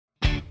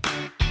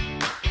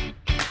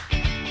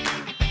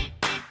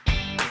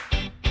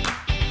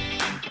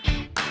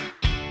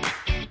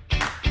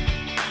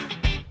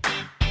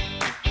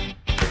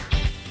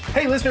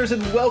Hey, listeners,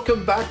 and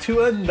welcome back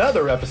to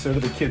another episode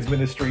of the Kids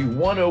Ministry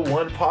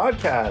 101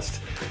 podcast.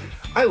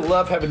 I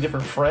love having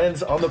different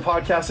friends on the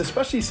podcast,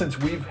 especially since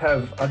we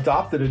have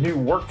adopted a new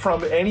work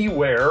from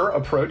anywhere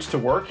approach to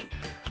work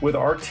with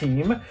our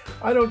team.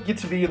 I don't get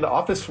to be in the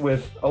office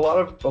with a lot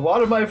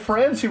of my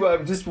friends who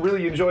I've just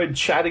really enjoyed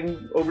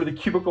chatting over the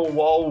cubicle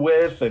wall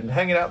with and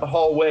hanging out in the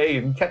hallway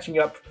and catching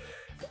up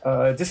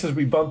just as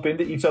we bump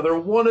into each other.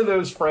 One of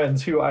those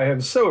friends who I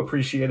have so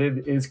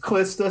appreciated is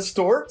Calista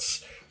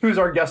Stortz, who's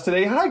our guest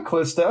today. Hi,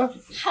 Calista.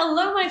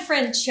 Hello, my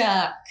friend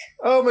Chuck.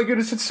 Oh my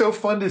goodness, it's so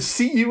fun to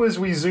see you as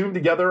we Zoom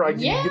together. I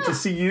can get to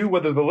see you,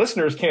 whether the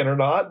listeners can or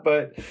not.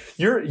 But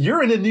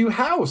you're in a new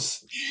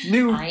house,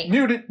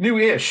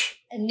 new-ish.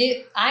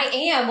 I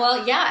am.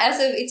 Well, yeah.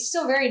 It's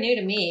still very new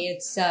to me.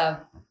 It's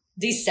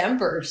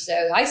December,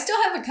 so I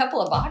still have a couple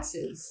of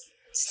boxes.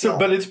 So,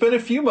 but it's been a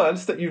few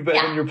months that you've been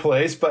in your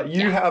place, but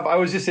you have, I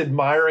was just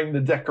admiring the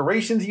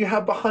decorations you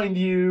have behind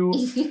you,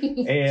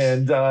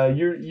 and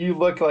you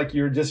look like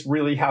you're just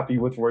really happy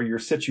with where you're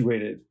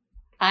situated.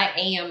 I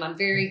am. I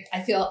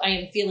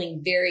am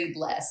feeling very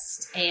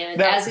blessed. And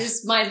as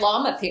is my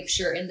llama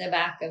picture in the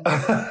back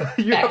of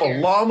you have a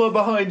llama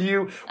behind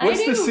you.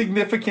 What's the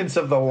significance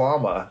of the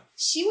llama?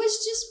 She was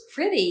just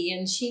pretty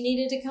and she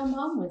needed to come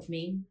home with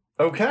me.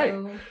 Okay.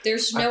 So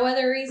there's no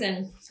other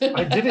reason.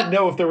 I didn't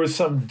know if there was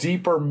some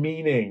deeper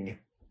meaning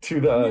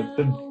to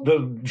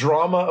the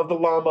drama of the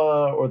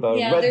llama or the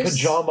red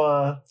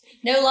pajama.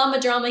 No llama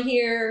drama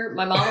here.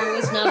 My mama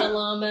was not a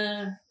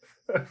llama.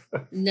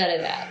 None of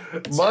that.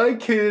 My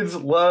kids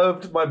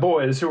loved, my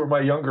boys, who were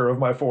my younger of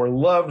my four,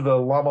 loved the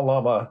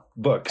Llama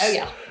books.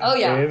 Oh,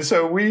 yeah. And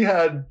so we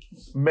had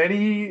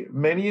many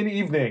an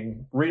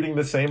evening reading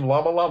the same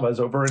llamas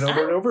over and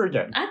over and over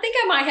again. I think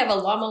I might have a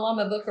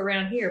llama book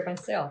around here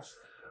myself.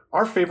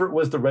 Our favorite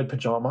was the red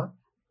pajama.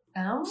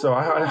 Oh. So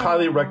I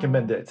highly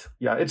recommend it.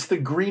 Yeah, it's the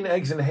green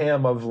eggs and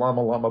ham of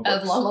llama books.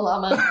 Of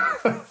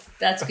llama.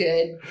 That's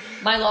good.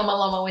 My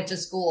llama went to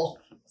school.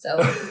 So,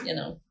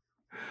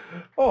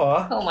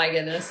 Aww. Oh my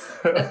goodness.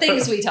 The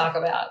things we talk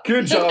about.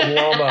 Good job,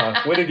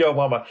 llama. Way to go,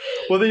 llama.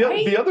 Well,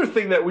 the other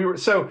thing that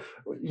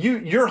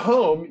your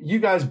home, you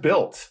guys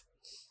built.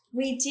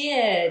 We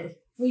did.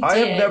 I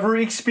have never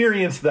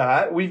experienced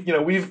that.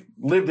 We've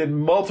lived in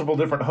multiple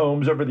different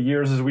homes over the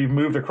years as we've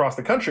moved across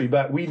the country,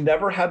 but we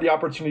never had the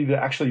opportunity to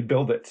actually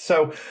build it.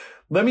 So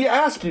let me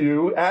ask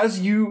you,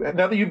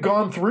 now that you've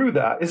gone through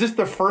that, is this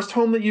the first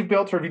home that you've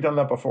built or have you done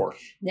that before?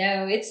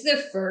 No, it's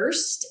the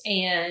first.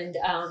 And,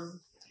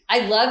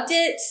 I loved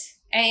it,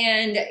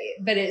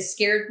 but it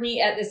scared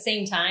me at the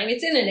same time.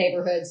 It's in a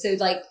neighborhood, so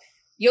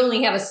you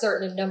only have a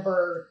certain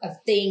number of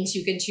things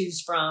you can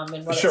choose from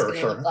and what it's going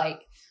to look like.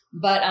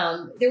 But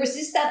there was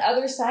just that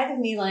other side of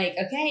me,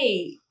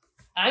 okay,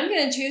 I'm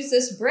going to choose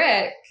this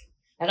brick,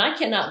 and I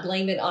cannot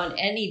blame it on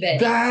anybody.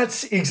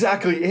 That's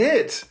exactly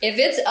it. If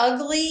it's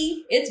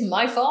ugly, it's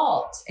my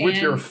fault. With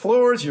your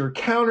floors, your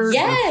counters,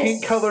 your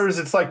paint colors,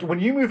 it's like when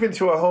you move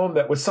into a home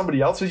that was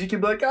somebody else's, you can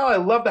be like, oh, I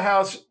love the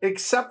house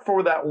except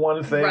for that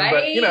one thing.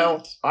 Right?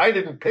 But, I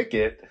didn't pick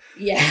it.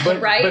 Yeah,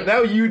 right? But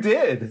now you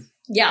did.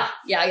 Yeah.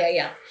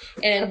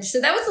 And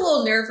so that was a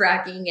little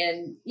nerve-wracking.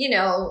 And,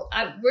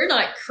 we're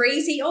not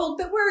crazy old,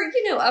 but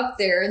we're, up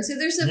there. And so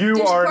there's a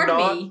part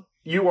of me.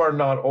 You are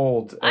not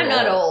old. I'm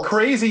not old.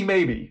 Crazy,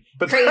 maybe.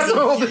 But that's a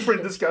whole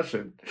different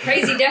discussion.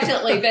 Crazy,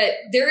 definitely. But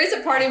there is a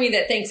part of me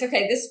that thinks,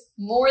 okay, this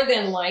more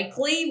than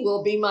likely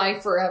will be my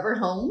forever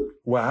home.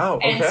 Wow.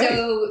 Okay. And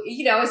so,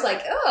 I was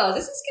like, oh,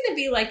 this is going to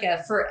be like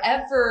a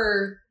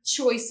forever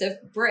choice of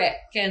brick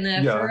and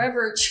a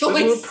forever choice.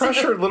 There's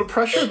a little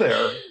pressure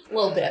there. A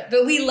little bit.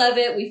 But we love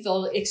it. We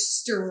feel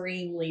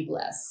extremely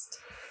blessed.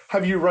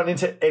 Have you run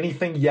into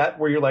anything yet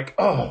where you're like,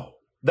 oh,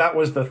 that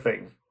was the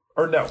thing?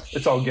 Or no,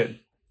 it's all good?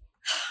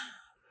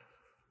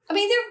 I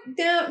mean,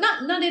 they're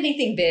not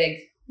anything big.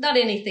 Not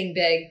anything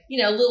big.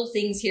 Little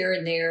things here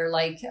and there,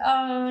 like,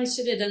 oh, I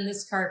should have done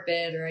this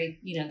carpet or,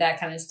 that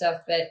kind of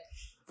stuff,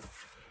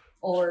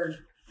 or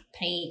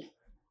paint.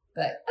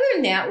 But other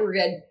than that, we're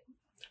good.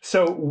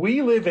 So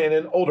we live in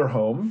an older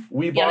home.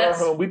 We bought our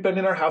home. We've been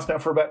in our house now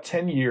for about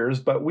 10 years,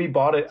 but we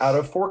bought it out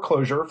of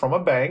foreclosure from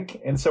a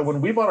bank. And so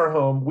when we bought our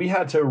home, we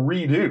had to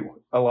redo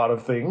a lot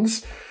of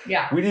things.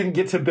 Yeah. We didn't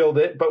get to build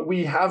it, but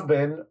we have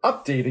been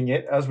updating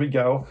it as we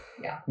go.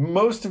 Yeah.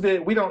 Most of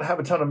it, we don't have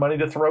a ton of money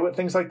to throw at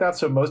things like that.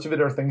 So most of it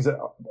are things that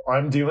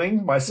I'm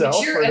doing myself.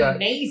 But you're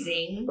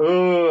amazing.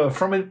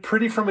 From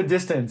a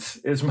distance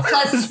is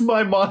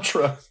my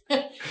mantra.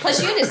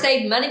 Plus you had to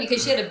save money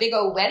because you had a big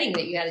old wedding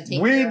that you had to take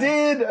care of. We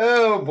did.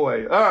 Oh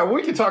boy. All right.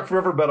 We could talk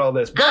forever about all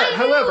this. But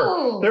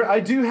however,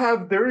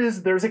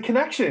 there's a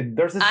connection.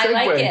 There's a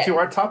segue to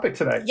our topip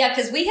today. Yeah.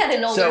 Cause we had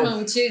an older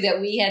home too that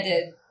we had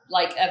to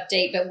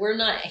update, but we're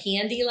not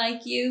handy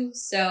like you.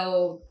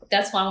 So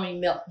that's why we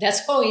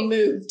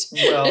moved.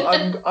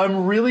 Well,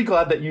 I'm really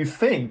glad that you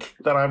think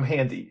that I'm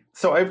handy.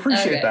 So I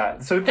appreciate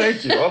that. So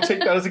thank you. I'll take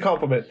that as a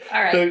compliment.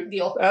 All right.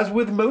 Deal. As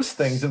with most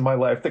things in my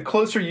life, the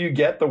closer you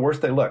get, the worse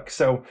they look.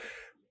 So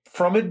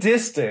from a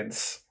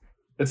distance,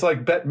 It's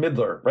like Bette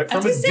Midler, right? From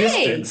a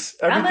distance,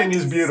 I'm everything a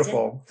is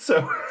beautiful. So,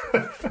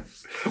 everything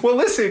is beautiful. So, well,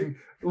 listen,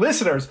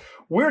 listeners,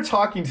 we're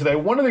talking today.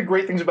 One of the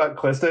great things about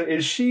Calista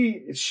is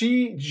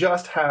she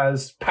just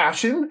has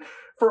passion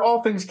for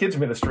all things kids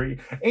ministry,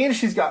 and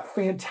she's got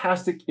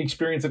fantastic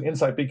experience and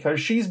insight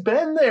because she's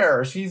been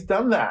there. She's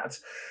done that.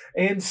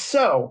 And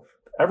so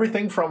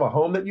everything from a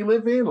home that you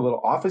live in, a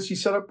little office you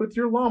set up with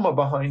your llama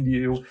behind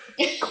you,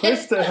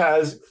 Calista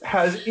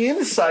has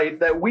insight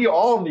that we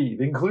all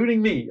need,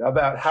 including me,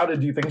 about how to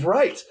do things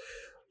right.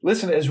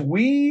 Listen, as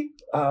we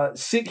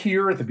sit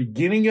here at the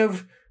beginning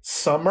of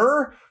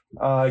summer,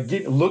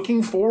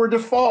 looking forward to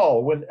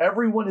fall, when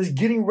everyone is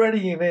getting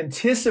ready and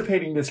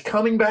anticipating this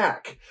coming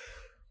back,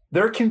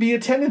 there can be a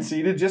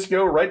tendency to just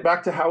go right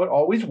back to how it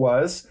always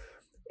was.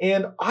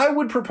 And I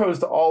would propose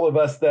to all of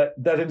us that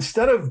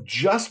instead of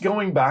just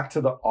going back to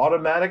the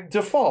automatic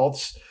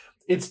defaults,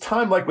 it's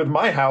time, like with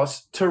my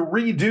house, to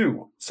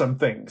redo some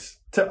things,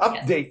 to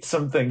update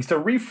some things, to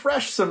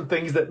refresh some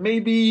things that may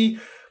be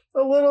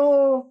a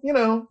little,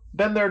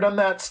 been there, done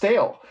that,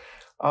 stale.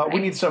 Right. We're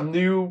going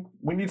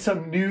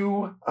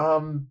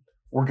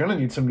to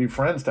need some new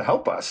friends to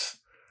help us.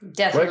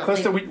 Definitely. Right,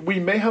 Calista? We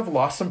may have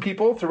lost some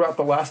people throughout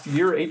the last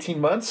year, 18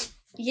 months.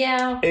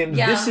 Yeah. And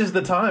this is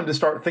the time to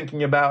start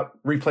thinking about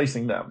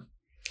replacing them.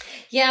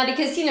 Yeah,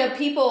 because,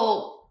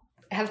 people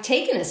have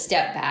taken a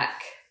step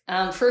back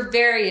for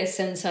various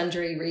and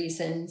sundry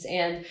reasons.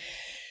 And,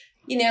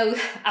 there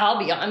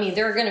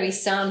are going to be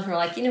some who are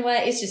like, you know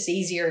what, it's just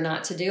easier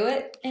not to do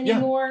it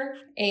anymore.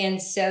 Yeah. And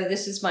so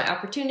this is my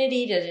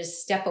opportunity to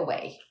just step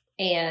away.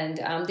 And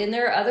then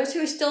there are others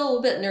who are still a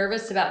little bit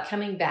nervous about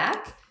coming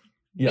back.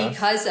 Yes.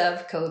 Because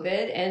of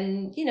COVID.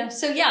 And,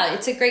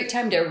 it's a great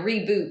time to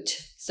reboot,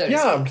 so to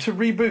speak. To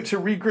reboot,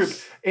 to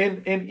regroup.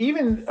 And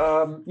even,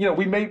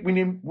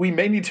 we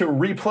may need to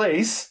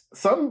replace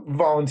some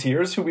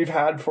volunteers who we've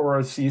had for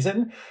a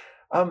season.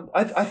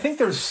 I think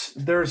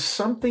there's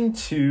something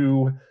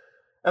to,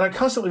 and I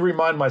constantly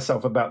remind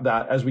myself about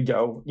that as we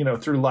go,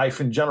 through life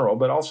in general,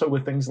 but also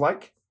with things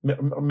like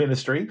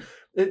ministry.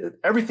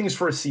 Everything's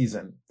for a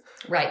season.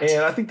 Right.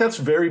 And I think that's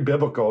very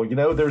biblical.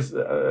 There's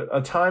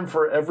a time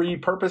for every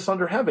purpose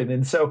under heaven.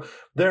 And so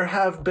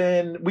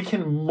we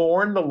can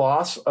mourn the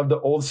loss of the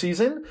old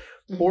season,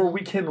 mm-hmm. or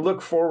we can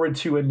look forward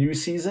to a new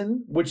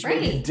season, which may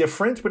be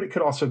different, but it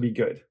could also be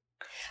good.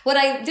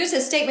 There's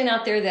a statement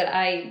out there that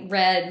I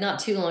read not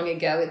too long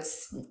ago.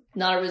 It's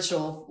not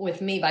original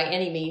with me by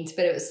any means,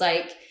 but it was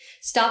like,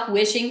 stop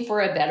wishing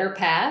for a better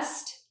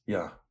past.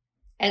 Yeah.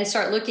 And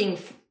start looking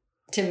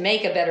to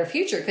make a better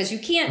future, because you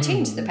can't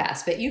change the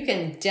past, but you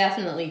can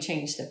definitely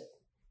change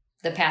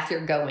the path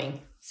you're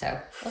going. So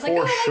I was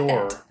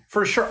like,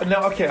 For sure.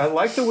 Now, okay, I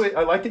like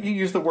that you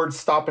use the word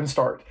stop and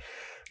start,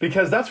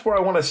 because that's where I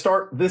want to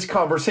start this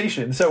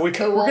conversation. So we're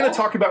going to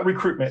talk about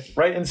recruitment,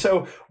 right? And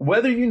so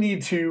whether you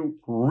need to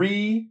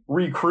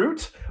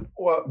recruit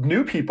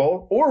new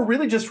people, or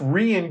really just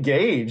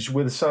re-engage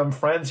with some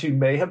friends who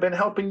may have been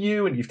helping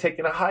you and you've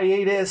taken a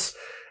hiatus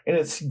and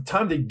it's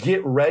time to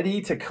get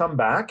ready to come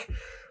back,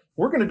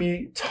 we're going to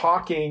be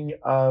talking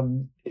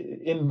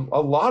in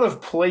a lot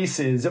of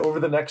places over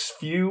the next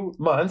few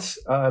months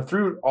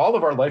through all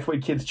of our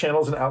Lifeway Kids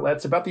channels and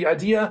outlets about the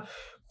idea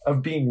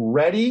of being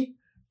ready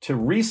to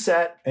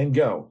reset and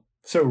go.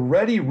 So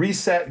ready,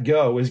 reset,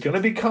 go is going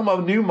to become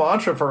a new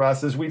mantra for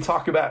us as we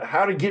talk about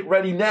how to get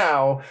ready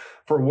now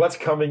for what's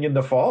coming in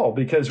the fall,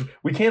 because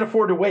we can't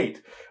afford to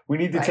wait. We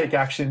need to take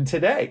action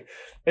today.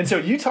 And so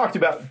you talked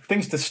about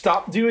things to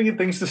stop doing and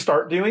things to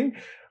start doing.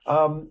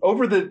 I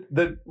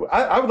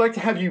would like to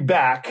have you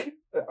back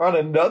on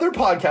another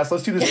podcast.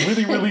 Let's do this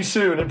really, really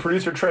soon. And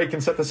producer Trey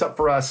can set this up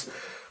for us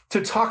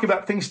to talk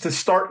about things to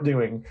start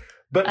doing.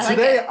 But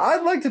today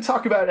I'd like to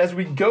talk about, as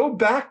we go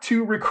back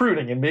to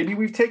recruiting, and maybe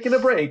we've taken a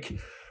break,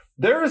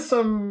 there are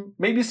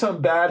maybe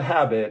some bad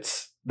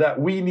habits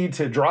that we need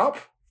to drop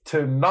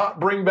to not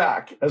bring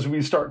back as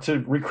we start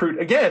to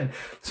recruit again.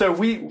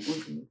 So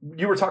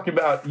you were talking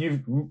about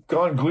you've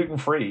gone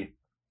gluten-free.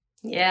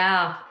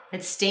 Yeah,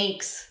 it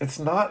stinks. It's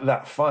not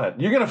that fun.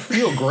 You're going to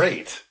feel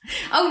great.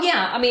 Oh,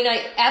 yeah. I mean,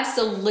 I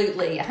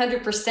absolutely,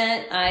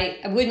 100%,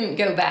 I wouldn't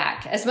go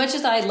back. As much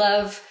as I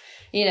love,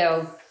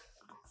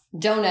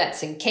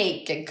 donuts and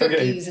cake and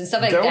cookies and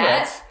stuff like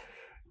that.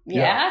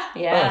 Yeah.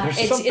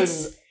 There's something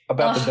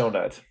about the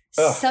donut.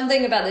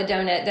 Something about the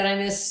donut that I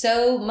miss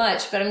so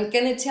much. But I'm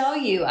going to tell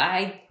you,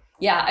 I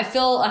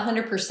feel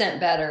 100%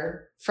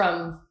 better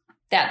from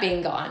that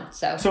being gone.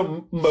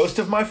 So most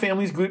of my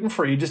family's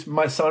gluten-free. Just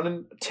my son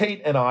and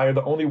Tate and I are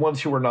the only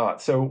ones who are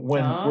not. So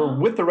when we're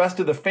with the rest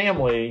of the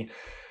family,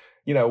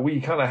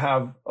 we kind of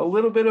have a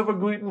little bit of a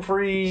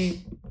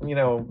gluten-free,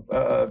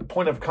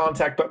 point of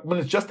contact. But when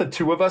it's just the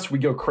two of us, we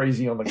go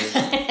crazy on the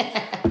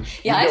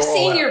gluten. I've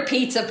seen your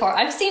pizza part.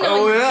 I've seen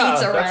all your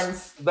pizza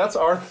runs. That's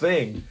our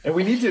thing. And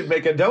we need to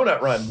make a donut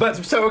run. But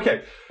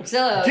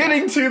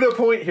getting to the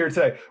point here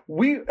today,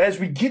 as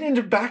we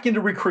get back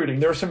into recruiting,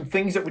 there are some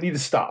things that we need to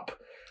stop.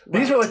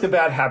 These are like the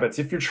bad habits.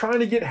 If you're trying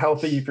to get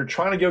healthy, if you're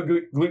trying to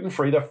go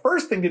gluten-free, the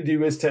first thing to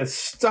do is to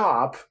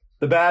stop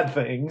the bad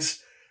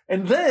things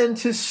and then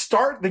to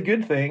start the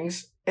good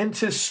things and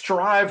to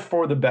strive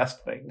for the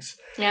best things.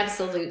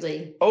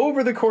 Absolutely.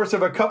 Over the course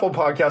of a couple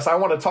podcasts, I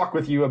want to talk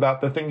with you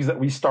about the things that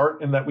we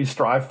start and that we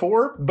strive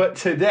for. But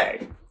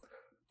today,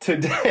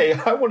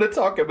 I want to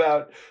talk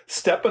about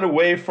stepping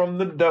away from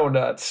the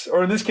donuts,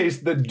 or in this case,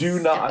 the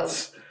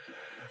do-nots.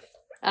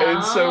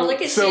 And so,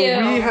 look at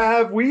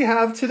you. we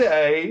have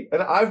today,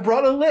 and I've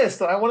brought a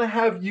list, and I want to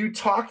have you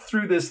talk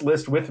through this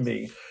list with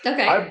me.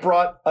 Okay. I've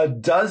brought a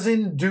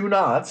dozen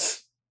do-nots.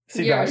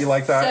 See that? You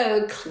like that?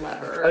 So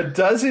clever. A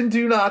dozen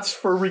do-nots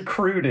for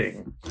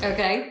recruiting.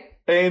 Okay.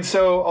 And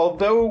so,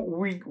 although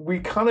we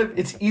kind of,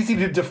 it's easy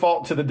to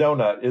default to the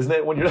donut, isn't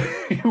it? When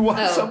you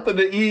want something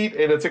to eat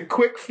and it's a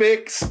quick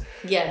fix.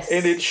 Yes.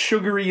 And it's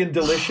sugary and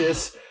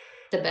delicious.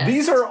 The best.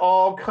 These are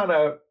all kind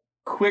of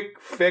quick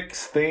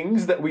fix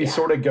things that we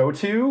sort of go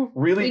to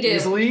really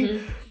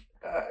easily.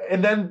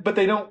 Mm-hmm. But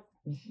they don't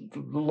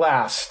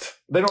last.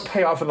 They don't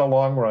pay off in the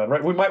long run,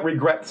 right? We might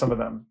regret some of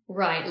them.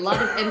 Right. A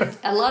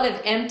lot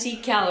of empty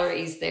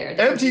calories there.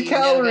 Empty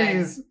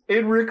calories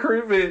in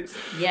recruitment.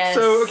 Yes.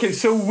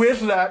 So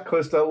with that,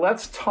 Calista,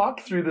 let's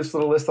talk through this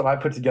little list that I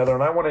put together,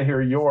 and I want to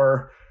hear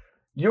your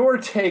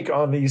take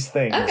on these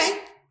things.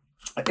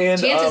 Okay. And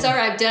chances are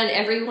I've done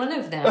every one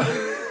of them.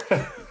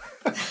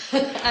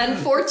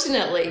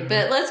 Unfortunately,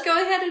 but let's go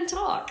ahead and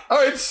talk. All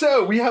right,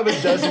 so we have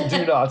a dozen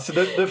do-nots. So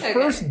the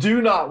first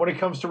do-not when it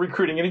comes to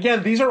recruiting, and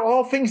again, these are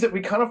all things that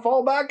we kind of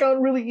fall back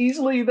on really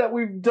easily that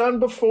we've done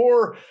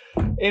before,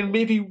 and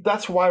maybe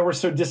that's why we're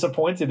so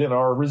disappointed in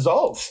our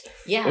results.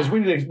 Yeah, because we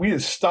need to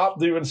stop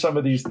doing some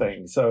of these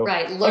things. So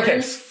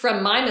learn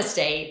from my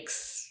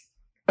mistakes.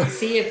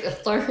 See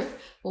if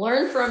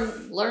learn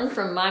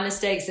from my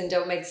mistakes and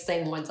don't make the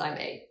same ones I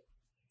made.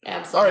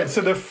 Absolutely. All right,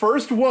 so the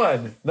first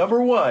one,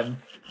 number one,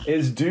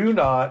 is do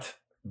not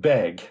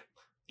beg.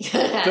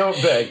 Don't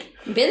beg.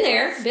 Been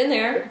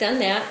there, done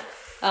that.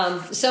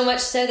 So much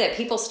so that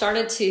people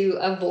started to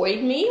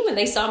avoid me when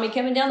they saw me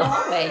coming down the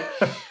hallway.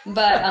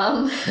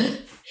 But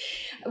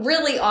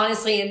really,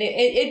 honestly, and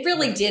it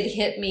really did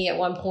hit me at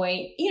one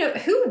point. You know,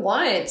 who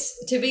wants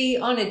to be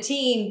on a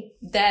team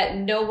that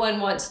no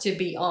one wants to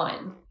be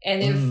on?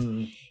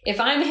 And if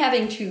I'm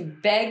having to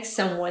beg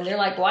someone, they're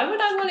like, why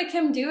would I want to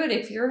come do it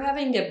if you're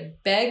having to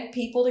beg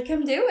people to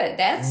come do it?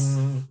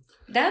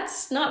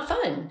 That's not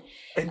fun.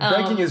 And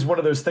begging is one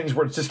of those things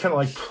where it's just kind of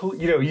like,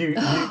 you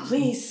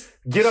please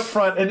get up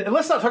front. And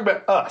let's not talk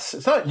about us.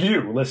 It's not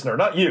you, listener,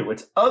 not you.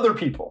 It's other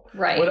people.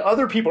 Right. When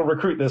other people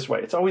recruit this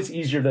way, it's always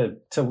easier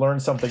to learn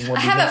something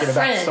when you're thinking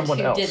about someone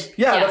else.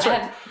 That's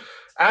right.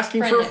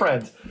 Asking for a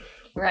friend.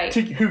 Right.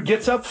 Who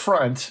gets up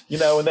front,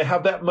 and they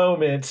have that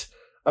moment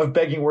of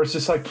begging where it's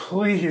just like,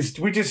 please,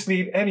 we just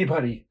need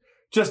anybody.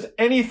 Just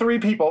any three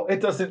people.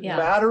 It doesn't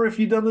matter if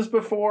you've done this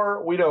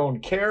before. We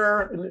don't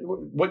care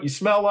what you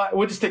smell like.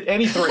 We'll just take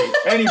any three.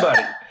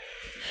 Anybody.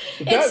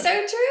 It's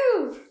so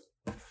true.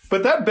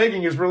 But that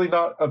begging is really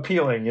not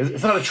appealing.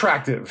 It's not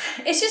attractive.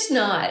 It's just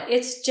not.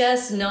 It's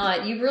just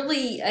not. You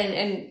really,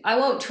 and I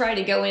won't try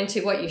to go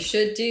into what you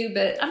should do,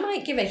 but I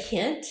might give a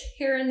hint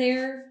here and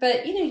there.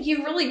 But,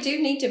 you really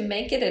do need to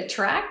make it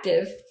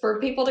attractive for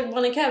people to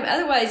want to come.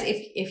 Otherwise,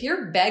 if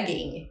you're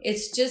begging,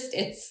 it's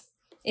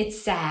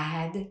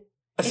sad.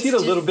 I see it a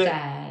little bit.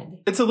 Sad.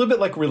 It's a little bit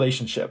like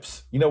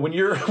relationships. When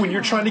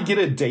you're trying to get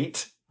a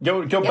date,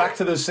 go back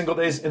to those single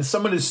days, and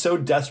someone is so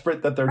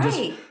desperate that they're just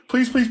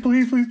please, please,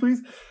 please, please,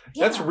 please.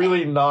 Yeah. That's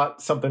really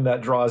not something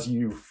that draws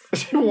you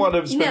to want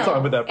to spend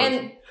time with that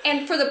person.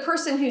 And for the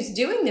person who's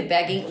doing the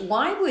begging,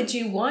 why would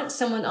you want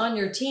someone on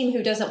your team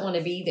who doesn't want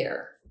to be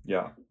there?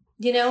 Yeah.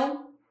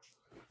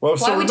 Well,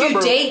 why would you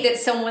date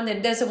someone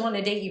that doesn't want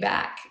to date you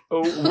back?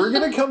 We're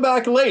going to come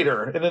back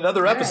later in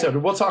another episode,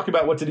 and we'll talk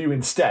about what to do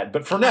instead.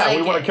 But for now,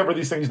 we want to cover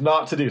these things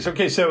not to do. So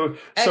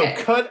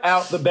cut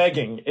out the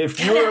begging.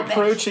 If you're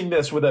approaching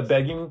this with a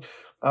begging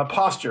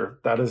posture,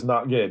 that is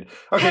not good.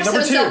 Okay,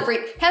 number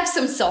two. Have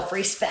some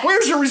self-respect.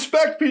 Where's your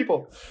respect,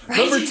 people? Right.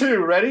 Number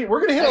two, ready? We're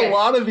going to hit a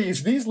lot of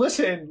these.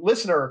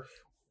 Listener,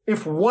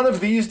 if one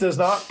of these does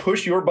not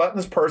push your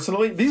buttons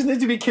personally, these need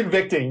to be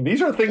convicting.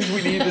 These are things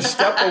we need to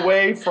step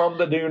away from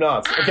the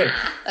do-nots. Okay.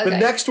 The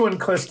next one,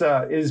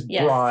 Calista, is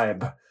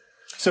bribe.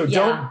 So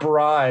don't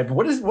bribe.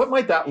 What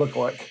might that look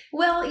like?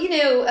 Well,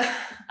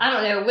 I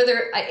don't know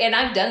whether, and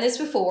I've done this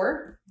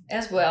before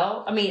as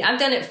well. I mean, I've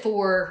done it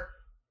for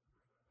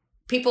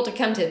people to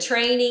come to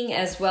training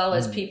as well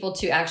as people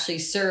to actually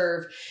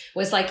serve.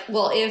 Was like,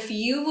 well, if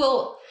you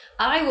will,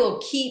 I will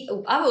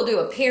do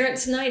a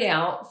parents' night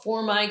out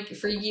for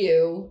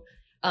you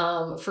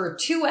for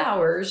 2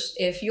 hours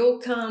if you'll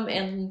come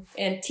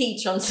and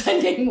teach on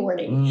Sunday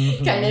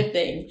morning, kind of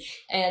thing.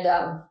 And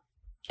I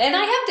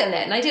have done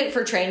that, and I did it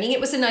for training.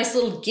 It was a nice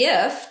little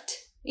gift,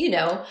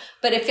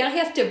 but if I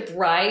have to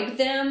bribe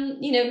them,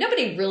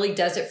 nobody really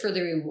does it for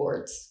the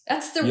rewards.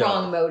 That's the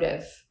wrong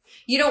motive.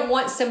 You don't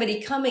want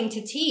somebody coming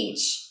to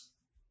teach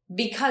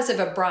because of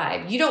a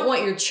bribe. You don't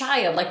want your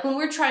child, like when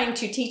we're trying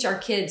to teach our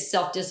kids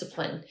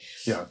self-discipline,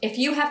 if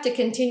you have to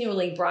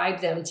continually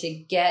bribe them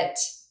to get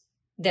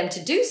them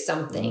to do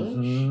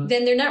something,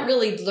 then they're not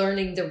really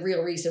learning the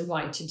real reason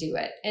why to do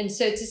it. And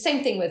so it's the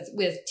same thing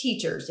with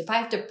teachers. If I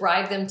have to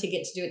bribe them to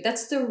get to do it,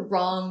 that's the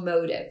wrong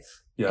motive.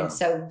 Yeah. And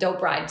so don't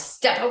bribe,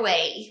 step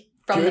away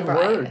from the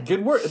bribe.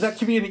 Good word. That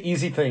can be an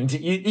easy thing to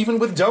eat, even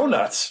with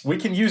donuts. We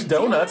can use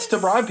donuts to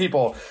bribe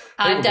people.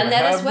 I've done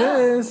that as well.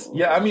 This.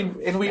 Yeah, I mean,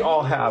 and we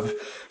all have.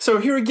 So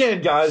here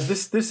again, guys,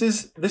 this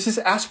is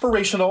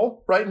aspirational,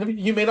 right?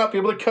 You may not be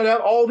able to cut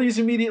out all these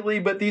immediately,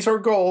 but these are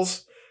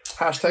goals.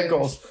 Hashtag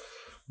goals.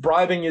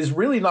 Bribing is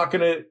really not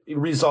going to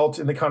result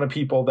in the kind of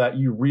people that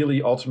you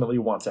really ultimately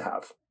want to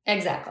have.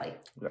 Exactly.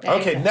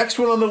 Okay, next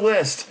one on the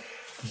list.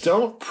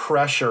 Don't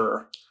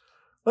pressure.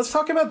 Let's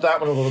talk about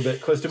that one a little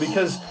bit, Calista,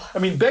 because, I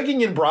mean,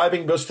 begging and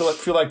bribing both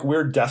feel like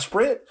we're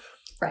desperate.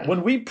 Right.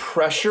 When we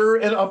pressure,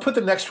 and I'll put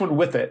the next one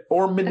with it,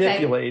 or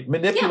manipulate. Okay.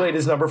 Manipulate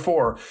is number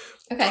 4.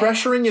 Okay.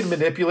 Pressuring and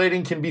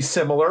manipulating can be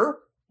similar.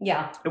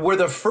 Yeah. Where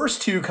the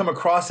first two come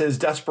across as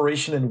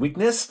desperation and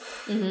weakness,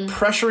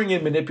 pressuring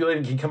and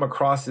manipulating can come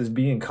across as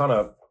being kind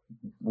of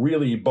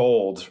really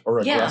bold or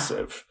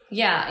aggressive.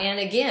 Yeah. And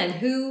again,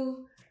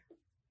 who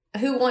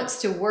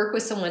wants to work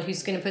with someone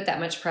who's going to put that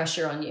much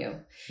pressure on you?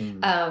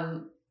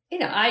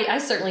 I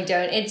certainly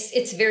don't.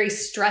 It's very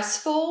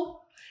stressful.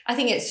 I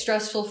think it's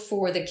stressful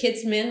for the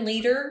kids men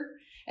leader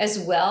as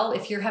well.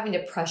 If you're having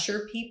to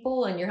pressure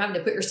people and you're having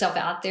to put yourself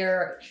out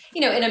there,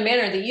 in a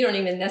manner that you don't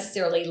even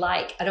necessarily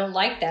like. I don't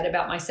like that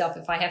about myself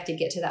if I have to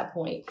get to that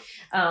point.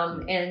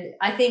 And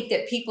I think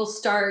that people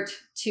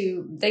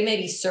they may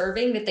be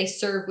serving, but they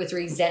serve with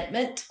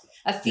resentment,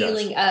 a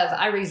feeling of,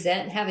 I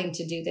resent having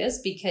to do this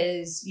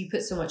because you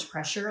put so much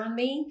pressure on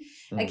me.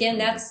 Again,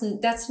 that's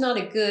not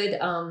a good,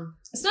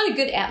 it's not a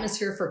good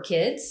atmosphere for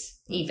kids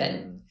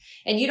even.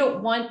 And you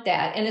don't want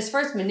that. And as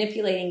far as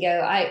manipulating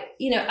go,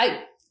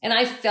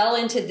 I fell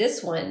into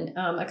this one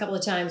a couple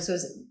of times. So it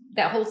was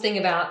that whole thing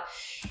about,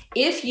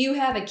 if you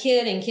have a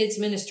kid in kids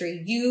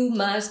ministry, you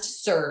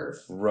must serve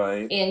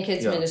in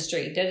kids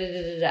ministry.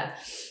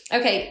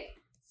 Okay.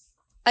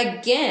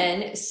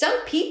 Again,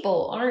 some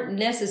people aren't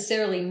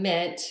necessarily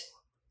meant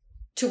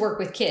to work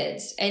with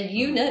kids, and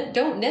you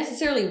don't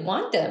necessarily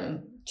want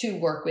them to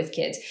work with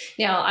kids.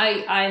 Now,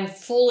 I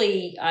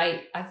fully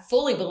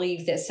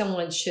believe that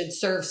someone should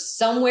serve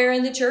somewhere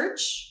in the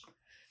church,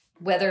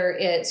 whether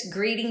it's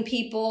greeting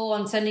people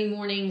on Sunday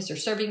mornings or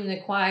serving in the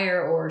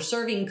choir or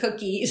serving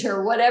cookies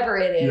or whatever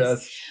it is.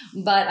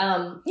 Yes. But,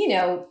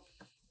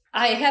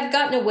 I have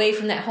gotten away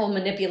from that whole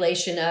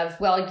manipulation of,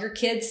 well, your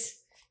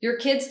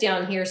kid's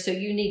down here, so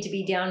you need to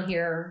be down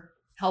here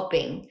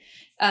helping.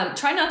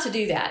 Try not to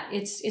do that.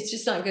 It's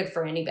just not good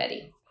for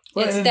anybody.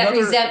 Well, that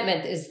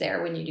resentment is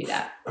there when you do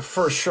that.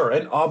 For sure.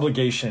 And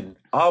obligation.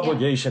 Yeah.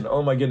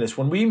 Oh my goodness.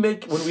 When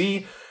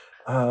we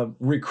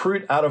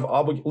recruit out of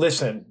obligation,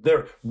 listen,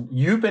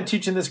 you've been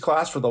teaching this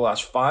class for the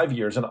last 5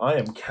 years, and I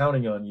am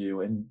counting on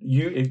you, and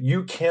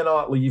you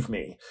cannot leave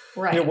me.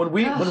 Right. When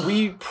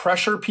we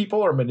pressure people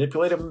or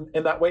manipulate them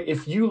in that way,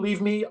 if you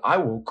leave me, I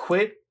will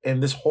quit.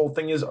 And this whole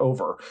thing is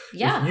over.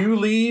 Yeah. If you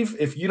leave,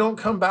 if you don't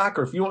come back,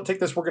 or if you won't take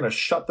this, we're going to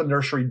shut the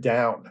nursery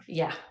down.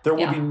 Yeah. There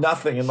will be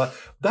nothing. And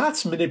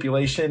that's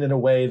manipulation in a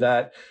way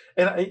that,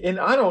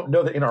 and I don't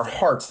know that in our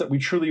hearts that we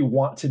truly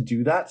want to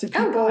do that to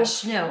people. Oh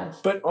gosh, no.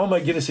 But oh my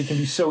goodness, it can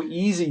be so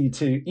easy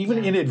to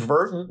even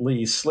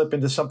inadvertently slip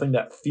into something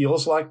that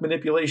feels like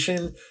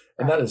manipulation.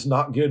 And that is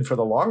not good for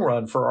the long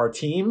run for our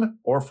team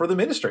or for the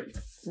ministry.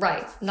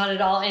 Right. Not at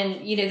all.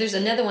 And, there's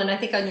another one I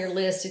think on your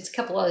list. It's a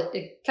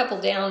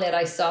couple down that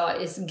I saw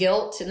is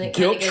guilt. And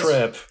guilt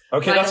trip.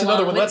 Okay. That's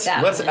another one. Let's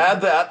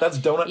add that. That's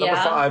donut number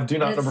 5. Do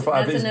not number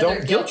 5 is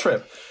don't guilt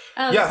trip.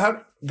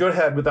 Go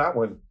ahead with that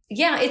one.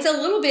 Yeah. It's a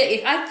little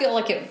bit, I feel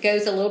like it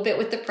goes a little bit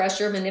with the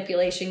pressure,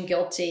 manipulation,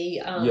 guilty.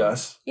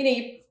 Yes.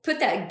 You put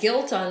that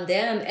guilt on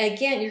them.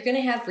 Again, you're going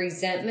to have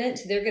resentment.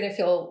 They're going to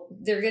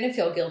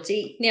feel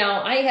guilty.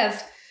 Now, I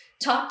have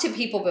talked to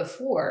people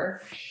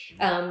before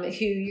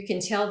who you can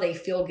tell they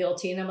feel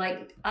guilty. And I'm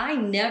like, I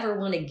never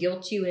want to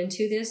guilt you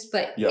into this.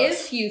 But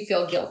if you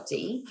feel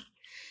guilty,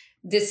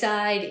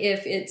 decide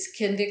if it's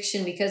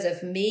conviction because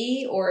of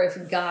me or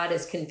if God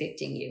is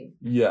convicting you.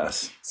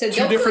 Yes. So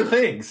two different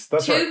things.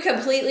 That's two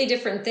completely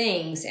different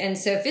things. And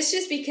so if it's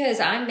just because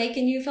I'm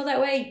making you feel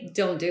that way,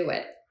 don't do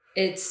it.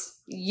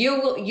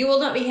 You will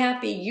not be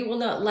happy. You will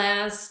not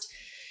last.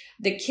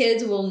 The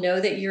kids will know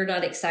that you're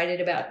not excited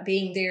about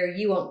being there.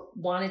 You won't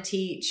want to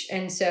teach.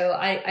 And so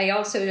I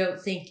also don't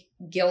think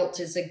guilt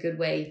is a good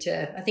way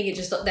I think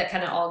that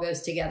kind of all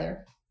goes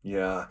together.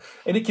 Yeah.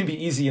 And it can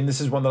be easy. And this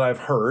is one that I've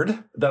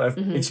heard, that I've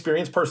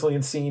experienced personally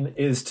and seen,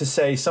 is to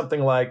say something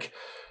like,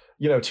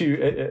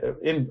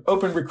 in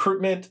open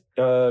recruitment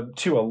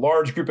to a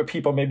large group of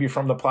people, maybe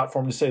from the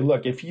platform, to say,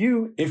 look, if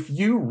you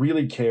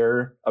really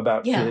care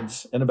about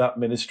kids and about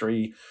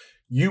ministry,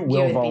 you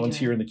will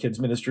volunteer in the kids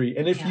ministry.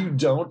 And if you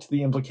don't,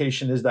 the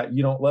implication is that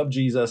you don't love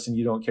Jesus and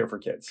you don't care for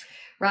kids.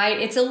 Right.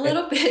 It's a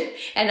little bit,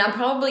 and I'm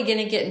probably going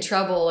to get in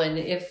trouble. And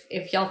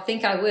if y'all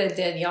think I would,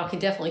 then y'all can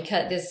definitely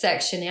cut this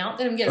section out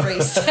that I'm getting ready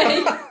to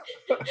say.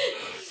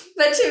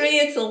 But to me,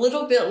 it's a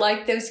little bit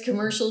like those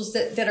commercials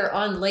that are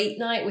on late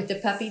night with the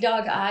puppy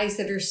dog eyes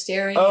that are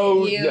staring at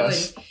you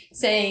yes. and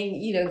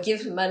saying,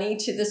 give money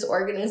to this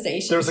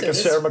organization. There's like a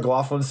Sarah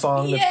McLachlan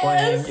song that's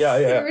playing.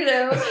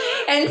 Yeah.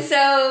 And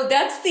so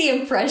that's the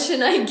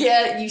impression I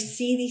get. You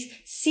see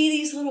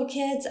these little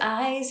kids'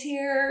 eyes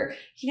here.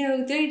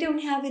 They don't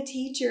have a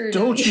teacher.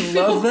 Don't you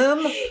love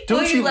them?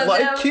 Don't you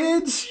like them?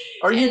 Kids?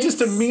 Are you just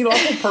a mean,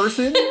 awful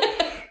person?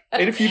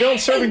 And if you don't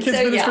serve in kids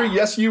ministry,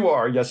 yes, you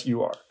are. Yes,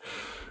 you are.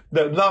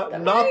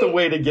 Not the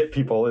way to get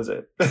people, is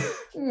it?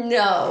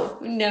 No.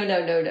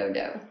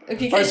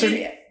 Because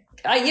you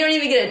don't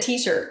even get a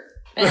t-shirt.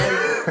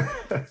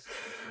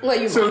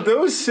 So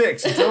those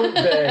 6, don't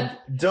beg,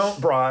 don't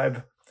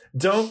bribe,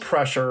 don't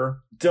pressure,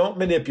 don't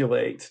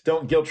manipulate,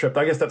 don't guilt trip.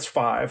 I guess that's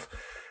 5.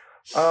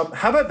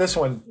 How about this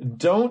one?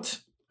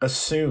 Don't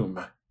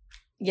assume.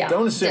 Yeah.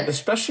 Don't assume,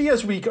 especially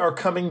as we are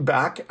coming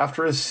back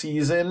after a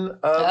season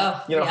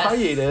of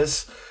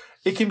hiatus.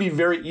 It can be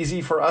very easy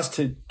for us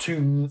to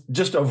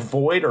just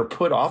avoid or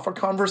put off a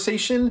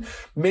conversation,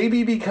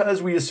 maybe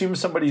because we assume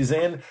somebody's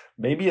in.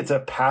 Maybe it's a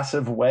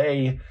passive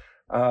way.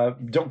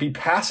 Don't be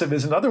passive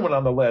is another one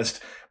on the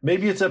list.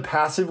 Maybe it's a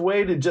passive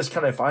way to just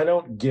kind of, if I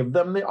don't give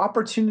them the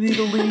opportunity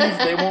to leave,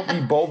 they won't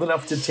be bold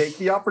enough to take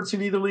the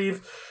opportunity to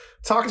leave.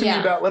 Talk to me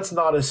about let's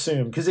not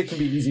assume, because it can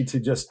be easy to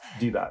just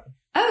do that.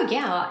 Oh,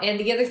 yeah. And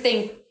the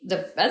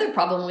other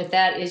problem with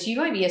that is you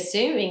might be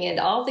assuming, and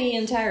all the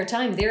entire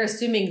time they're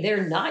assuming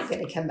they're not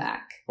going to come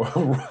back.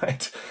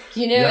 Right.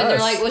 And they're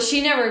like, well,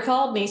 she never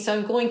called me, so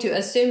I'm going to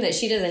assume that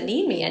she doesn't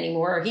need me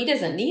anymore, or he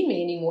doesn't need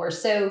me anymore.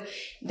 So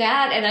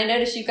that, and I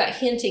noticed you've got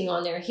hinting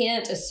on there,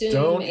 hint,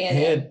 assume,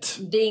 hint.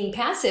 Being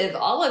passive,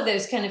 all of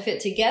those kind of fit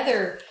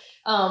together.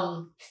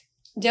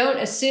 Don't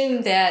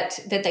assume that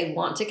they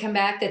want to come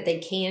back, that they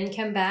can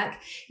come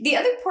back. The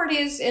other part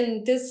is,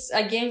 and this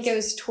again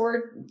goes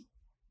toward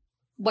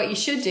what you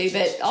should do,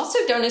 but also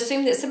don't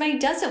assume that somebody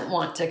doesn't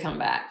want to come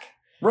back.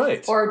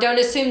 Right. Or don't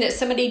assume that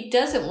somebody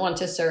doesn't want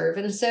to serve.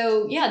 And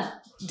so,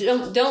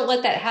 don't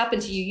let that happen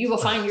to you. You will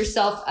find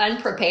yourself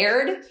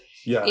unprepared.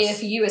 Yes.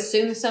 If you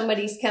assume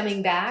somebody's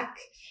coming back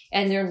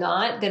and they're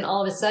not, then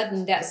all of a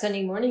sudden that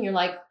Sunday morning, you're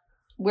like,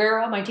 where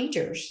are all my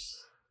teachers?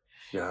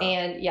 Yeah.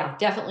 And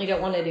definitely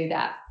don't want to do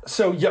that.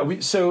 So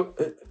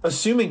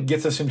assuming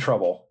gets us in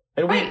trouble.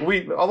 And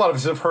we a lot of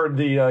us have heard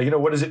the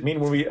what does it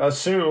mean when we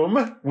assume?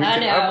 I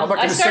know. I'm not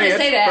going to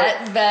say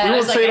that, but we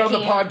won't say it on the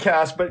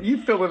podcast. But you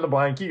fill in the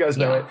blank. You guys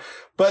know it.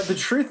 But the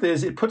truth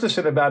is, it puts us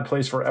in a bad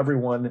place for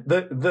everyone.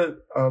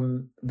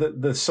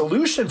 The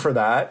solution for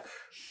that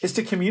is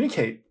to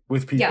communicate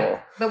with people.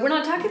 Yeah, but we're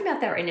not talking about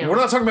that right now. We're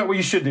not talking about what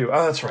you should do.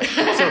 Oh, that's right.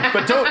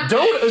 But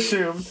don't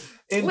assume.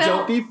 And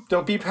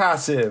don't be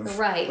passive.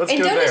 Right. Let's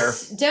go there.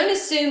 Don't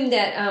assume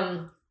that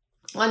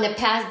on the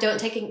path, don't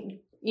take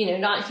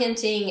not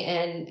hinting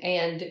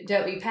and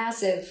don't be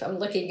passive. I'm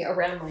looking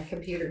around my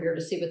computer here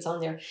to see what's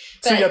on there.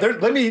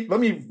 But, let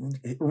me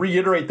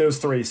reiterate those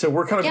 3. So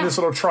we're kind of in this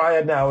little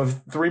triad now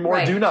of 3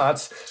 more do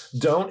nots.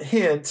 Don't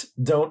hint,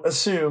 don't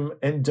assume,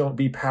 and don't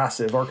be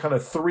passive are kind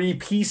of 3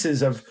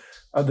 pieces of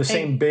the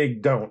same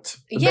big don't.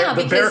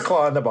 The bear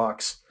claw in the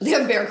box.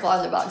 The bear claw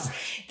in the box.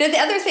 The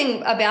other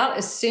thing about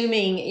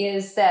assuming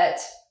is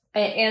that,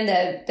 and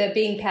the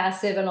being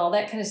passive and all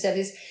that kind of stuff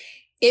is,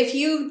 if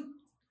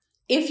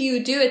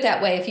you do it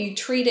that way, if you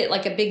treat it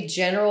like a big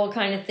general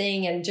kind of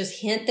thing and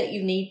just hint that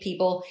you need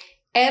people,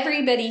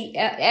 everybody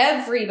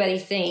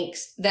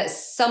thinks that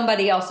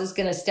somebody else is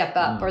going to step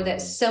up or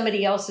that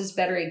somebody else is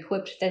better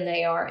equipped than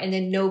they are. And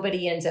then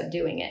nobody ends up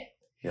doing it.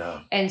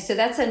 Yeah. And so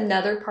that's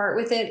another part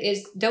with it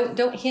is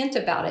don't hint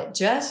about it.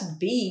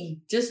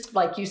 Just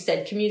like you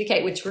said,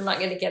 communicate, which we're not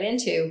going to get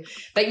into,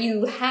 but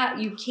you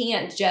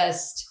can't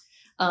just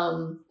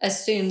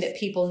assume that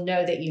people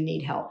know that you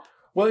need help.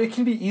 Well, it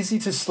can be easy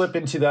to slip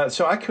into that.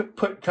 So I could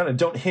put kind of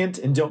don't hint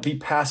and don't be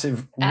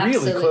passive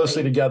really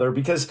closely together,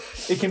 because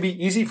it can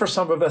be easy for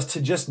some of us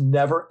to just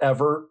never,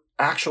 ever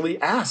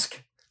actually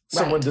ask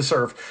someone to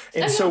serve.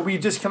 And so we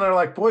just kind of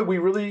like, boy, we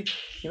really,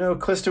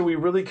 Calista, we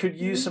really could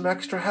use some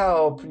extra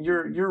help.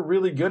 You're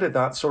really good at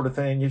that sort of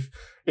thing.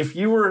 If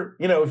you were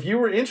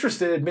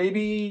interested,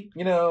 maybe,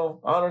 I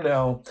don't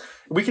know,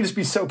 we can just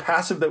be so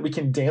passive that we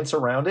can dance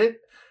around it.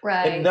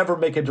 Right. And never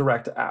make a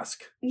direct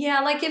ask.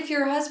 Yeah, like if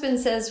your husband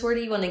says, where do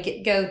you want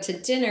to go to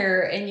dinner?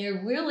 And you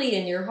really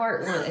in your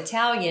heart want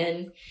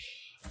Italian,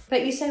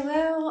 but you say,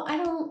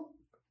 well,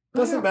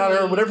 doesn't matter,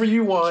 really whatever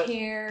you want.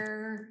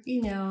 Care,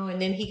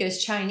 and then he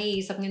goes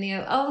Chinese. I'm going to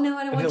go, oh, no,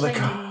 I don't want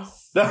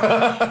Chinese.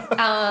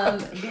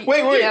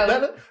 Wait,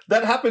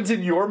 that happens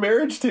in your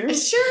marriage too?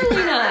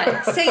 Surely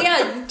not.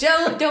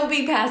 So don't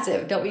be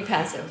passive. Don't be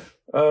passive.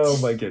 Oh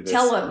my goodness.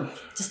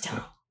 Just tell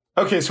him.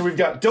 Okay, so we've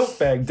got don't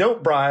beg,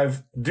 don't bribe,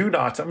 do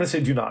not. I'm going to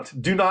say do not.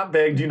 Do not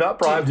beg, do not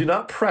bribe, do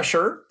not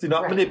pressure, do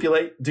not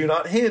manipulate, do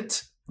not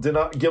hint, do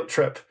not guilt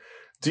trip,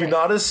 do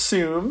not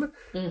assume,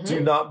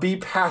 do not be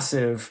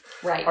passive.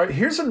 Right. All right,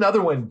 here's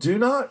another one. Do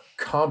not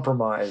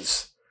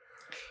compromise.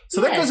 So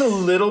that ties a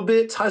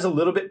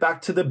little bit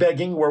back to the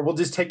begging, where we'll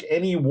just take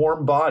any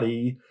warm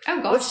body.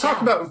 Oh, gosh. Let's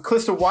talk about,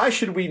 Calista, why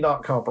should we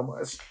not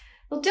compromise?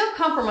 Well, don't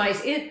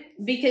compromise it,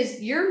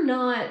 because you're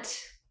not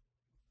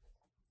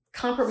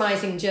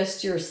compromising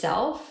just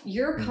yourself.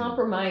 You're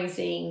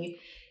compromising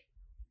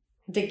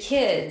the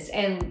kids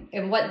and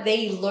what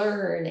they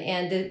learn,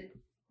 and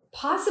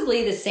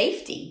possibly the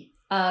safety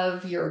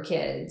of your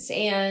kids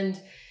and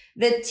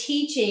the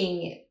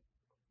teaching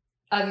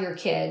of your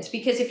kids.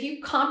 Because if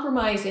you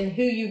compromise in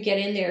who you get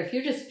in there, if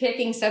you're just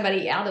picking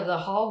somebody out of the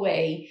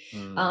hallway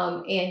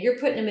and you're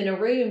putting them in a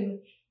room,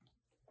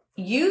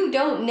 you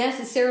don't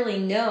necessarily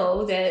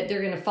know that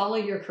they're going to follow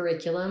your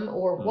curriculum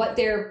or what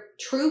their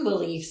true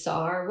beliefs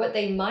are, what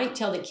they might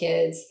tell the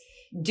kids.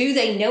 Do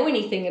they know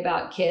anything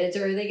about kids,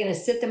 or are they going to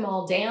sit them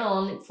all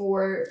down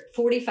for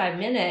 45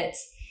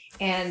 minutes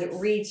and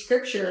read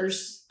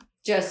scriptures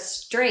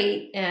just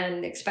straight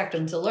and expect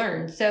them to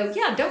learn? So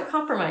yeah, don't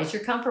compromise.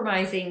 You're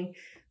compromising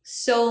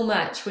so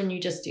much when you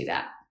just do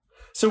that.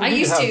 So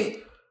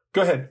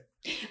go ahead.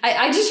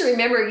 I just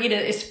remember,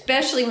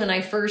 especially when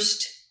I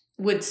first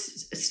would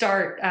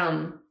start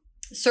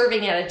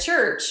serving at a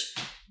church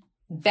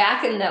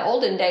back in the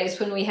olden days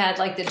when we had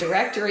like the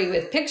directory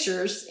with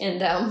pictures,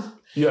 and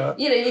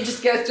you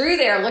just go through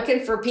there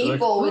looking for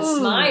people with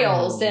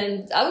smiles,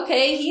 and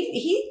okay,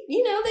 he they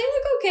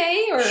look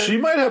okay, or she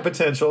might have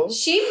potential.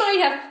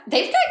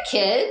 They've got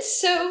kids,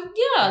 so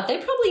yeah, they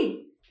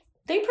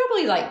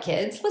probably like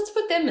kids. Let's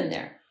put them in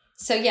there.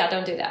 So yeah,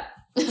 don't do that.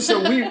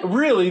 So we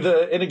really,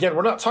 and again,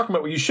 we're not talking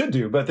about what you should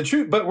do, but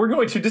but we're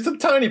going to just a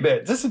tiny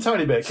bit,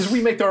 because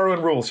we make our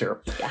own rules here.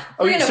 Yeah.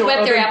 We're going to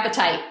whet their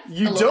appetite.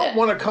 You don't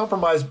want to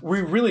compromise.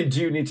 We really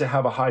do need to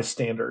have a high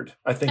standard,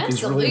 I think.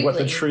 Absolutely. Is really what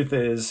the truth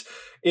is.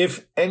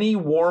 If any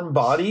warm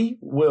body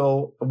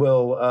will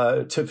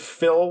to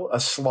fill a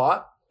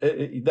slot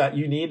that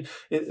you need,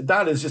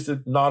 that is just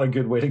not a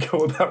good way to go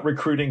about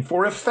recruiting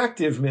for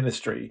effective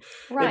ministry.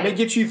 Right. It may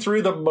get you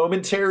through the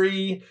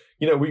momentary,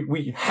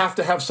 we have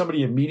to have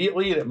somebody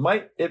immediately, and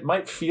it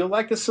might feel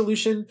like a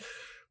solution,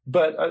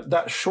 but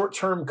that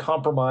short-term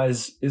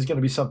compromise is going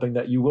to be something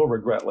that you will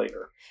regret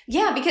later.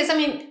 Yeah, because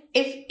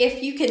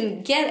if you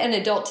can get an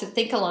adult to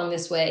think along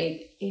this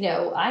way,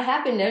 I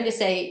have been known to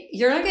say,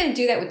 you're not going to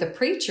do that with the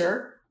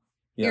preacher.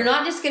 Yeah. You're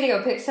not just going to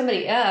go pick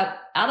somebody up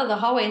out of the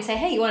hallway and say,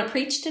 hey, you want to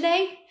preach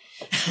today?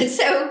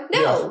 So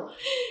no.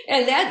 Yeah.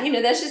 And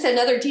that's just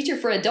another teacher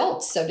for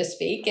adults, so to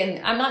speak. And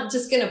I'm not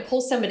just going to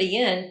pull somebody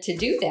in to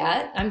do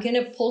that. I'm going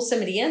to pull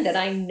somebody in that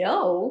I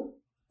know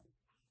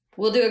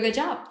will do a good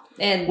job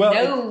and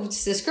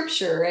knows the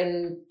scripture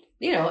and,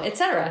 et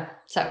cetera.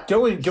 So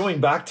going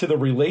back to the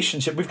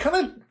relationship, we've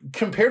kind of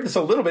compared this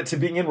a little bit to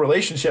being in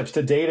relationships,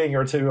 to dating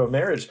or to a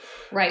marriage.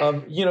 Right.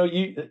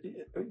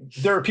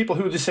 There are people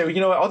who just say,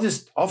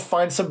 I'll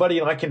find somebody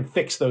and I can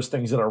fix those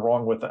things that are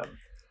wrong with them.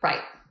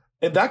 Right.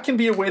 And that can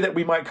be a way that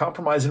we might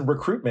compromise in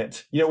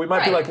recruitment. We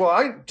might be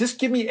like, just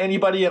give me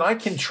anybody and I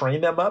can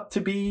train them up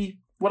to be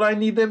what I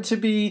need them to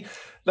be.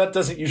 That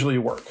doesn't usually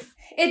work.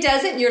 It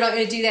doesn't. You're not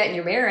going to do that in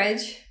your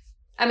marriage.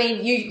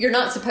 You're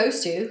not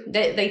supposed to.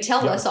 They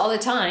tell us all the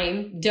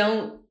time,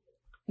 don't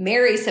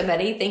marry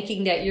somebody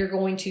thinking that you're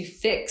going to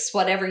fix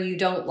whatever you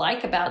don't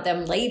like about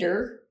them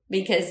later,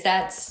 because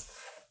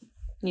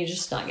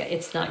it's not going to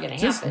happen.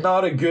 Just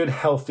not a good,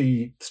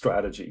 healthy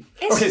strategy.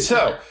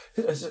 So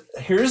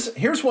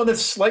here's one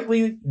that's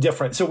slightly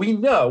different. So we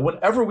know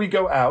whenever we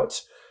go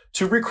out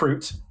to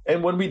recruit,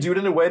 and when we do it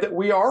in a way that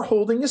we are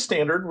holding a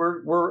standard,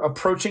 we're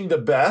approaching the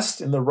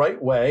best in the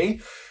right way.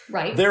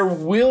 Right. There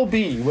will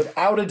be,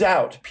 without a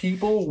doubt,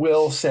 people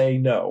will say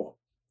no.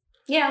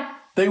 Yeah.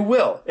 They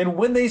will. And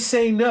when they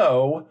say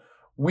no,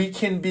 we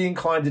can be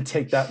inclined to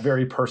take that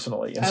very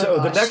personally. And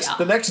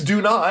the next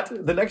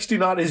do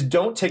not is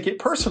don't take it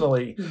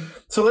personally. Mm-hmm.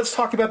 So let's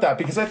talk about that,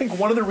 because I think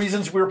one of the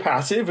reasons we're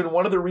passive and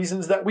one of the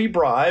reasons that we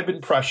bribe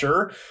and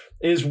pressure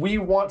is we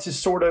want to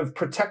sort of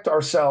protect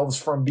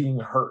ourselves from being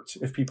hurt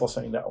if people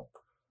say no.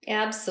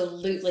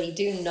 Absolutely.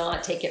 Do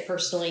not take it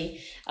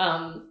personally.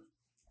 And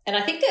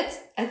I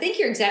think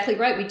you're exactly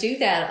right. We do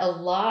that a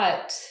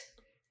lot.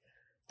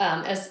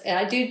 And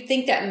I do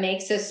think that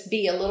makes us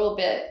be a little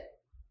bit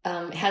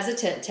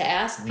hesitant to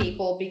ask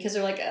people, because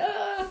they're like,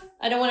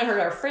 I don't want to hurt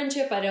our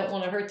friendship. I don't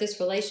want to hurt this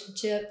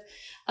relationship.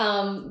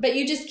 But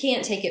you just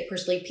can't take it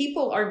personally.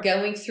 People are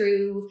going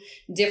through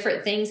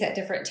different things at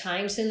different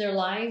times in their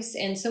lives.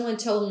 And someone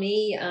told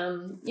me,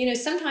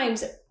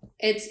 sometimes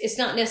it's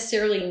not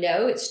necessarily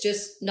no, it's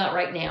just not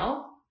right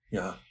now.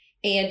 Yeah.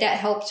 And that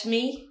helped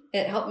me.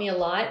 It helped me a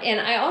lot. And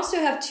I also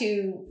have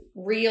to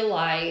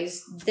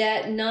realize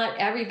that not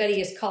everybody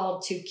is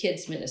called to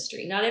kids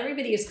ministry. Not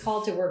everybody is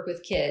called to work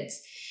with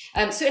kids.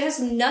 So it has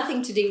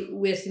nothing to do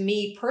with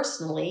me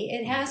personally.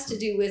 It has to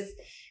do with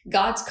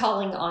God's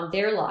calling on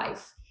their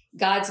life,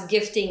 God's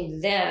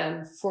gifting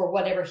them for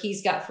whatever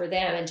he's got for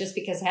them. And just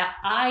because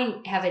I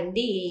have a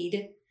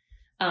need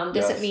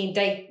doesn't mean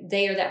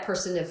they are that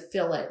person to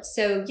fill it.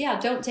 So yeah,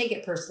 don't take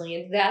it personally.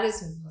 And that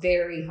is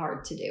very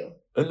hard to do.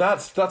 And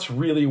that's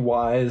really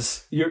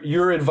wise.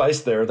 Your advice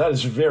there, that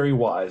is very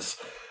wise.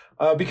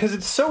 because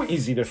it's so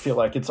easy to feel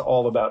like it's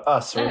all about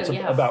us or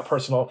about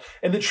personal.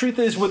 And the truth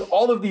is, with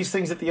all of these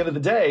things at the end of the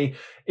day,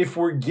 if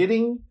we're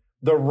getting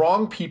the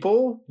wrong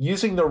people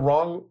using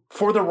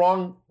for the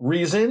wrong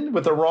reason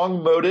with the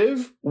wrong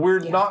motive, we're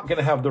not going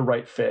to have the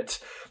right fit.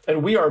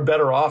 And we are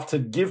better off to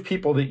give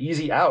people the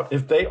easy out.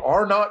 If they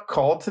are not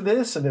called to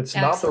this and it's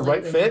not the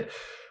right fit,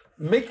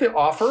 make the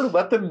offer,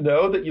 let them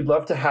know that you'd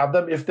love to have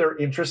them if they're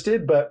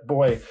interested. But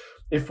boy,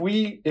 if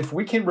we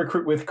can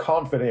recruit with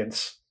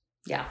confidence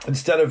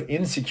instead of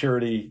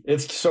insecurity,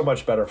 it's so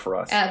much better for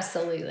us.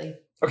 Absolutely.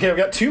 Okay, I've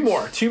got two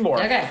more.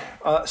 Okay.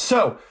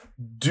 So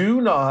do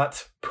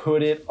not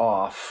put it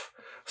off.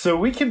 So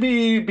we can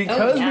be,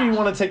 because we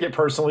want to take it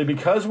personally,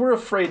 because we're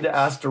afraid to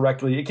ask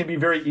directly, it can be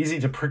very easy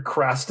to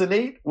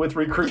procrastinate with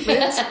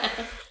recruitment.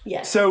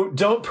 Yes. So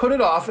don't put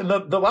it off. And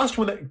the last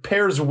one that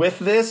pairs with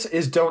this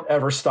is don't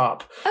ever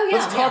stop.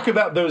 Let's talk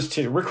about those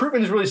two.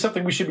 Recruitment is really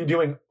something we should be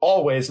doing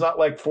always, not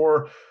like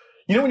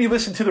when you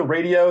listen to the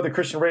radio, the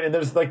Christian radio, and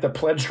there's like the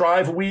pledge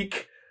drive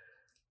week.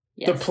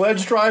 Yes. The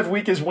pledge drive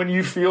week is when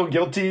you feel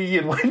guilty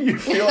and when you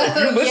feel like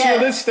you're listening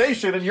to this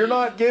station and you're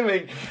not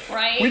giving.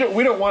 Right.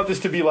 We don't want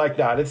this to be like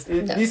that.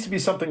 It needs to be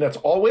something that's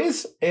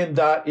always, and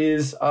that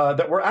is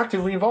that we're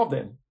actively involved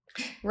in.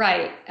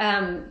 Right.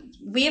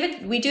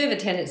 We do have a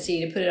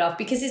tendency to put it off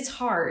because it's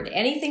hard.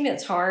 Anything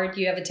that's hard,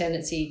 you have a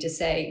tendency to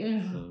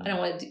say, I don't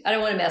want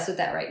to mess with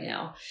that right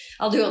now.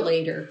 I'll do it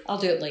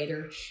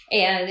later.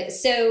 And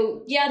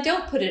so,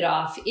 don't put it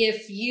off.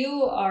 If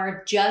you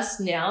are just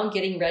now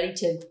getting ready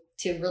to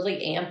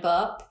really amp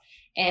up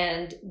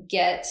and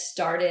get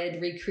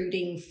started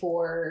recruiting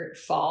for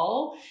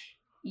fall,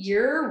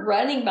 you're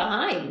running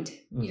behind.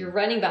 You're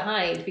running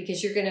behind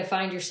because you're going to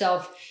find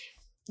yourself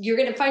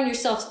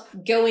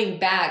going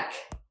back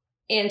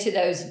into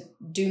those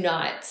do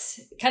nots,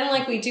 kind of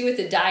like we do with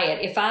the diet.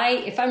 If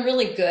I'm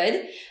really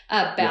good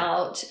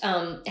about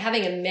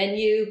having a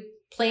menu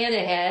plan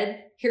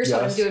ahead, here's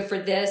what I'm doing for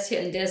this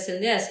and this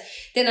and this,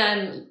 then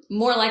I'm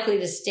more likely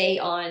to stay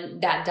on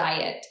that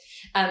diet.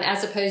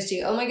 As opposed to,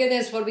 oh my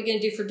goodness, what are we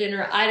going to do for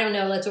dinner? I don't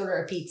know. Let's order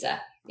a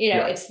pizza.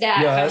 It's that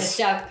kind of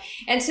stuff.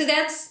 And so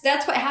that's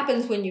what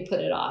happens when you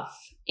put it off.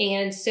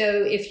 And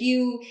so if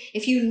you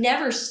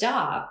never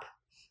stop,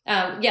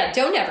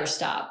 don't ever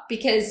stop,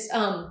 because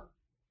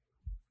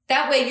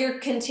that way you're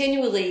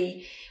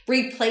continually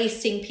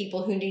replacing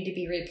people who need to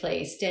be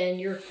replaced.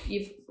 And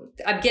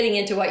I'm getting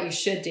into what you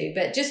should do,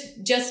 but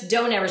just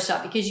don't ever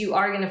stop, because you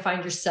are going to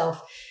find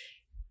yourself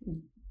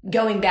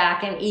going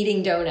back and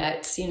eating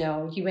donuts.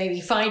 You may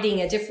be finding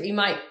you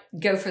might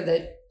go for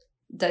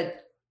the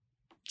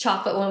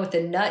chocolate one with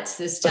the nuts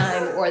this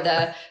time, or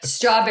the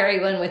strawberry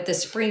one with the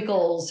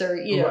sprinkles, or,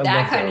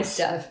 that kind of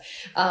stuff.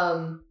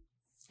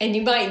 And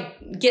you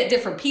might get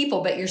different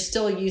people, but you're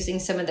still using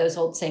some of those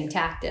old same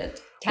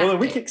tactics. Well,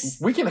 we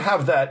can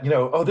have that,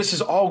 this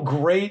is all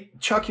great.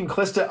 Chuck and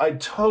Calista,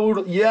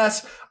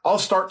 I'll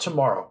start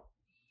tomorrow.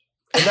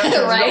 And that's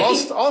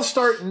right. I'll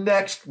start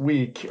next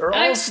week. Or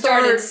I've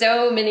started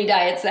so many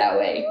diets that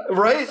way.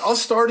 Right? I'll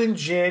start in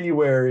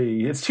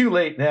January. It's too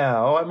late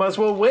now. I might as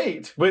well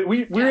wait. But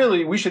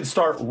we should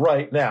start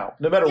right now,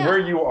 no matter where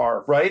you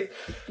are, right?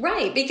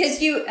 Right.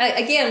 Because you,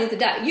 again, with the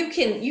diet, you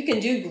can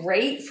do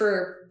great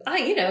for,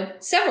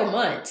 several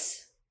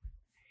months.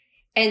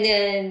 And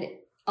then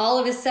all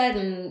of a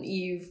sudden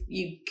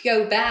you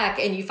go back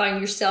and you find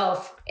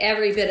yourself,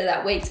 every bit of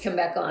that weight's come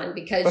back on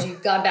because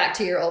you've gone back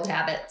to your old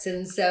habits.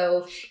 And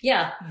so,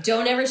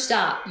 don't ever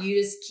stop. You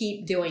just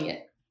keep doing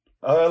it.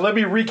 Let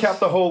me recap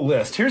the whole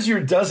list. Here's your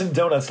dozen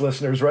donuts,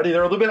 listeners. Ready?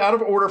 They're a little bit out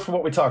of order from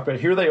what we talked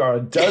about. Here they are.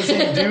 A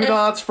dozen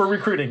do-nots for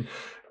recruiting.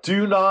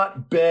 Do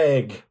not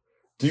beg.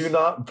 Do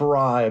not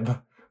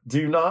bribe.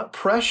 Do not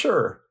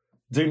pressure.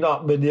 Do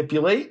not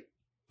manipulate.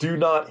 Do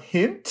not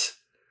hint.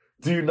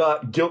 Do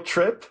not guilt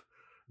trip.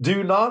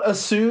 Do not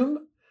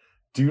assume.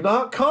 Do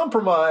not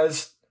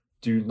compromise.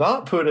 Do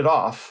not put it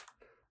off.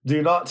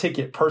 Do not take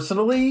it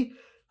personally.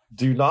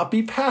 Do not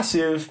be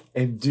passive,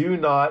 and do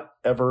not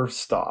ever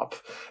stop.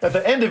 At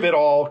the end of it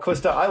all,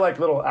 Calista, I like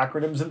little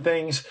acronyms and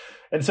things.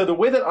 And so the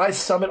way that I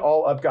sum it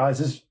all up,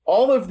 guys, is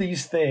all of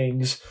these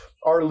things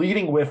are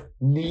leading with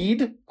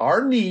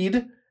our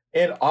need,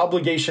 and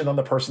obligation on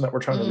the person that we're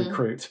trying to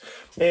recruit.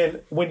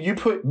 And when you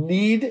put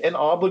need and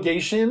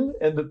obligation,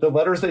 and the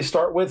letters they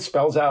start with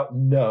spells out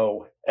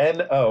no.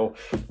 N-O.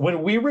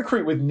 When we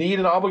recruit with need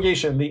and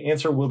obligation, the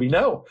answer will be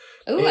no.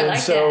 Ooh, I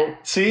like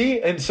that. See?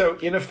 And so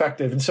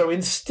ineffective. And so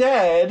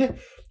instead,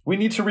 we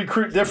need to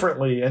recruit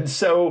differently. And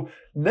so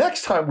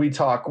next time we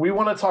talk, we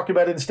want to talk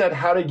about instead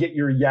how to get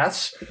your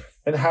yes.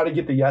 And how to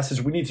get the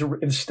yeses. We need to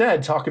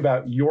instead talk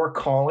about your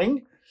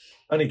calling,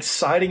 an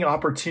exciting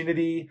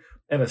opportunity,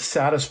 and a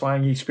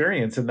satisfying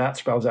experience, and that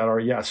spells out our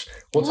yes.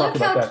 We'll talk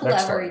about that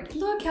next time.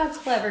 Look how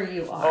clever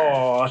you are.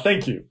 Oh,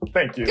 thank you.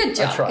 Good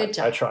job.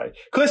 I try.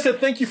 Calista,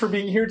 thank you for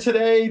being here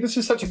today. This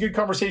is such a good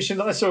conversation.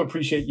 I so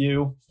appreciate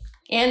you.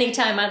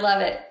 Anytime. I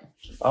love it.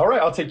 All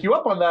right, I'll take you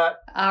up on that.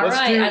 All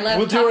right.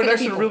 We'll do our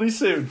next one really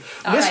soon.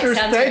 Listeners,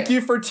 thank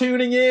you for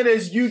tuning in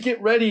as you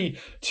get ready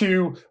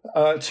to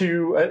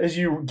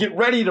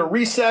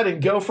reset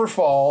and go for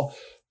fall.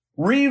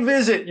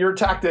 Revisit your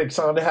tactics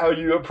on how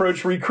you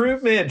approach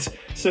recruitment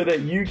so that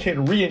you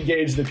can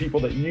re-engage the people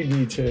that you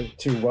need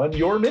to run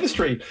your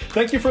ministry.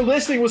 Thank you for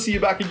listening. We'll see you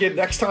back again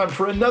next time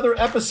for another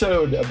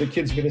episode of the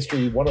Kids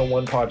Ministry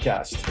 101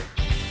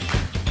 podcast.